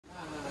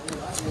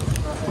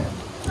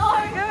Where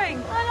are we going?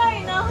 I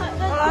don't know.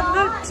 On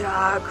the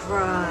dark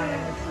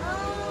ride.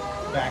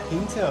 Back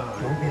in town.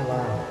 Don't be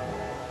alarmed.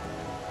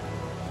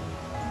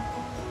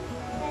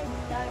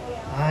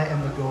 I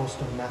am the ghost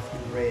of Matthew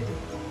Brady.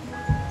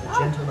 The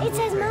gentleman It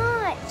says with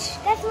March.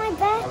 That's my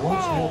I want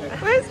to help birthday.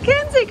 you. Where's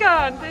Kenzie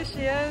gone? There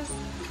she is.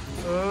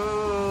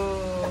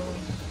 Oh.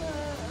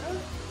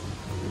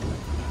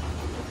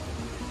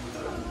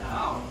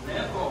 Now,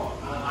 therefore,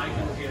 I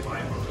can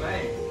hereby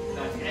proclaim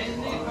that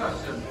any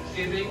person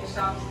giving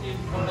such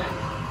information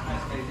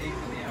as may lead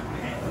to the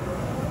apprehension.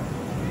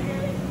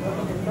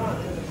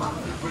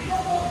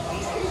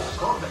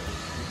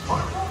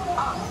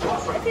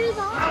 Who's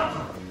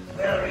on?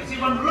 There is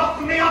even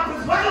locking me up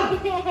as well! The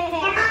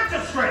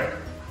magistrate!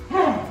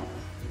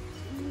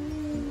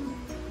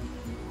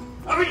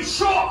 Are you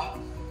sure?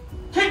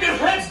 Keep your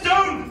heads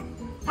down!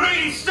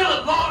 Brady's still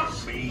at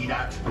large! Be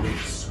that big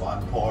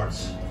swan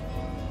ports.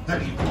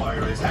 Then he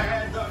fire his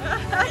hand.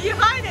 Are you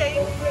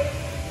hiding?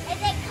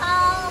 Is it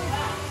cold?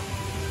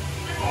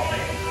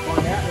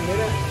 Find out in a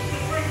minute.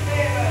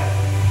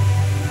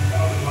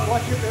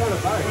 Watch it, they're on a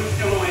boat.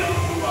 Huey,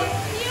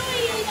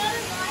 you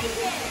don't like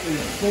it.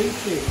 He's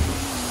seasick.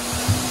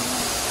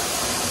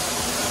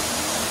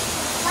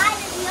 Why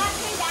does he not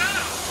do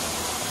that?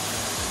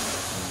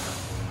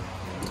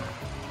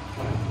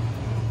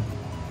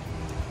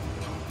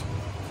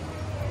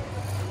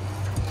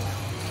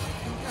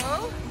 No?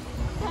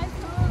 So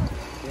cool.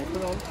 Yeah,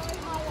 put on. Put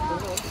it on.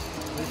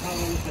 Let's have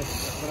one second.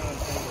 Put it on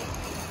table.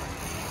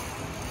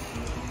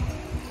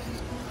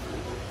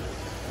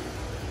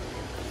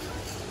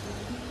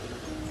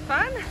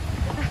 Fun?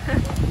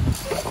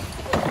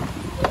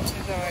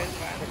 It's always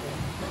fun.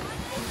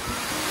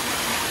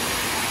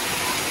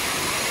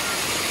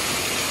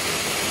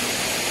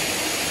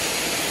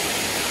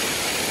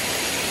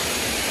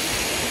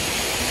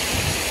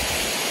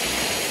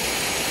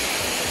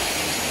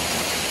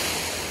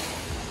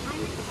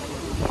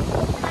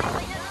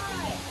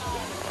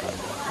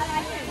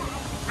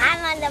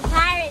 I'm on the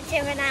pirate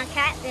ship and our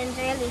captain's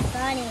really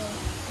funny.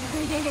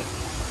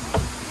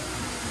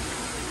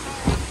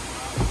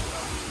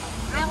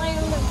 I want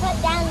him to put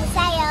down the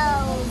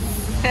sails.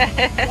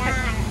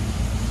 Yeah.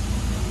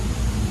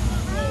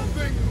 All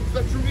things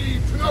that you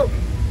need to know.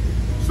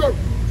 So,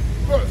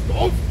 first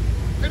off,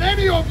 can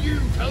any of you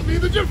tell me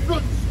the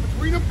difference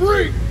between a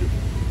brig,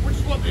 which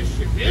is what this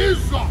ship is,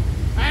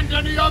 and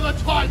any other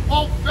type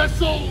of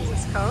vessel?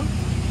 It's cool.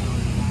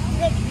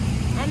 Look,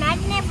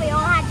 imagine if we all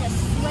had to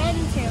swim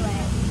to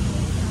it.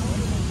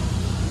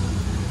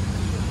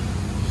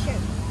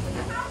 Sure.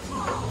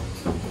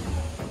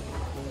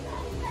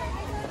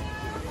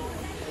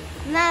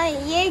 Mommy,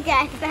 you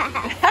go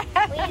back.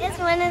 We just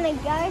went on a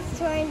ghost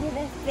tour into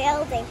this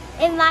building.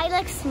 It might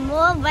look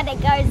small, but it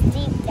goes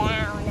deep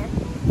down.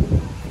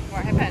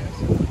 What happened?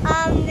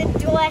 The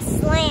door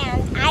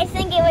slammed. I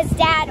think it was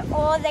Dad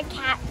or the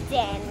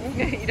captain.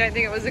 You don't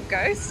think it was a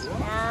ghost? No.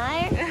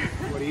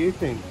 What do you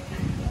think?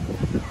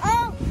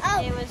 Oh,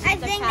 It was I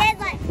the think there's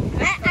like,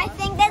 I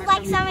think there's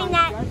like something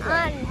that,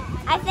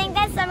 I think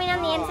there's something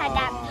on the inside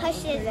that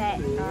pushes it.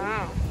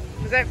 Oh.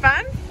 Was that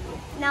fun?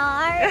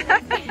 No.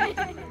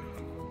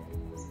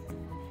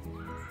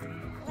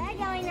 We're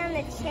going on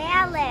the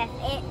chairlift.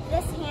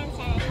 This hand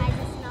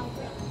sanitizer smells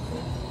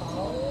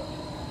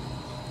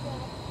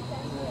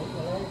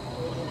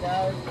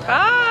good.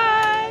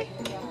 Bye!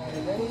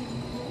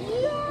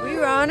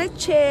 We're on a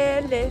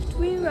chairlift.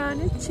 We're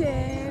on a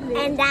chairlift.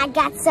 And I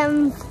got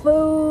some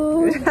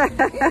food.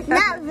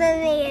 Not for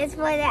me, it's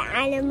for the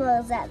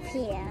animals up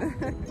here.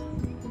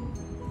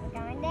 We're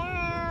going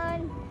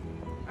down.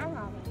 I'm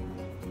holding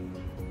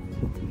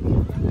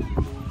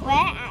on. We're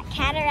at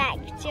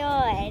Cataract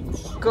George.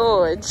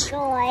 Gorge.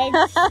 George.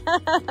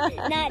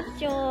 Not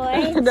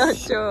George. Not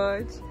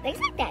George. Looks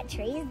like that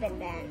tree's been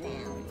burned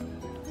now.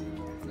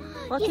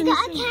 What He's can you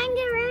got a see?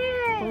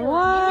 kangaroo.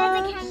 What?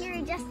 There's a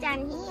kangaroo just down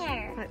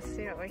here. Let's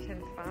see what we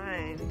can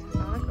find. Oh,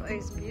 look at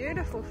these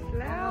beautiful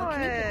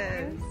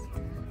flowers.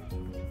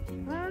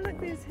 Oh, look,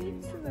 there's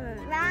heaps of them.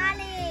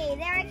 Riley,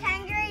 there are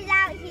kangaroos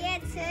out here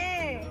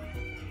too.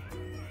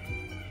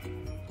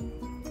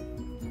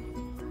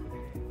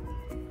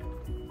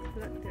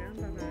 Look down,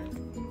 Bubba.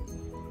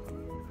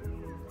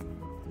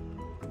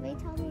 They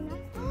told me not.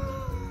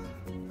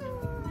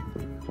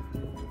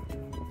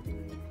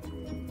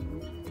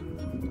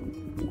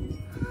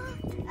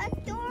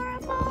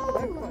 Adorable.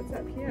 Look what's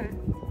up here.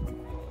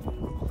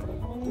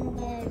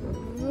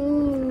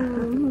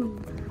 Ooh.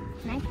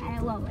 Can I kind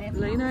of walk away from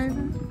Lean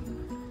over.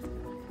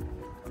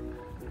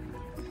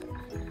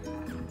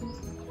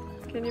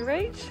 Can you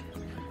reach?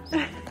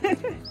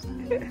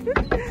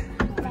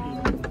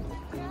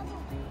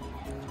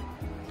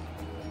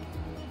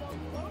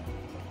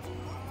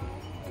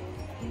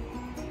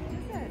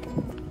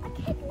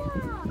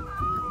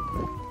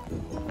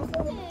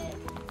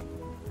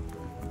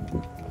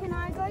 Can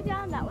I go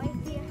down that way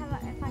so you have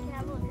if I can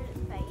have a look at its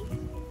face?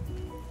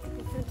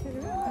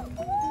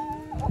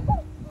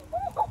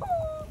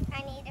 I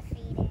need to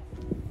feed it.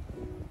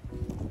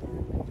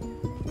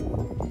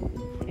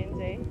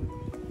 Kenzie.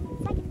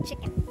 It's like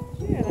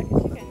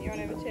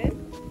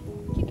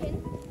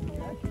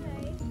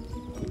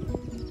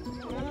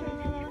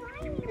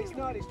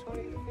hard, he's trying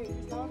to get the fish.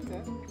 Just hold it.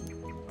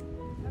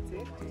 That's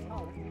it, just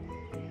hold it.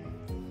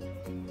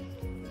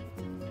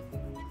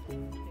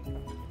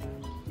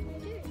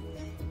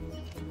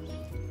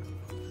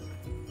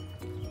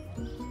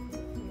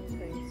 He's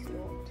being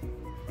stalked.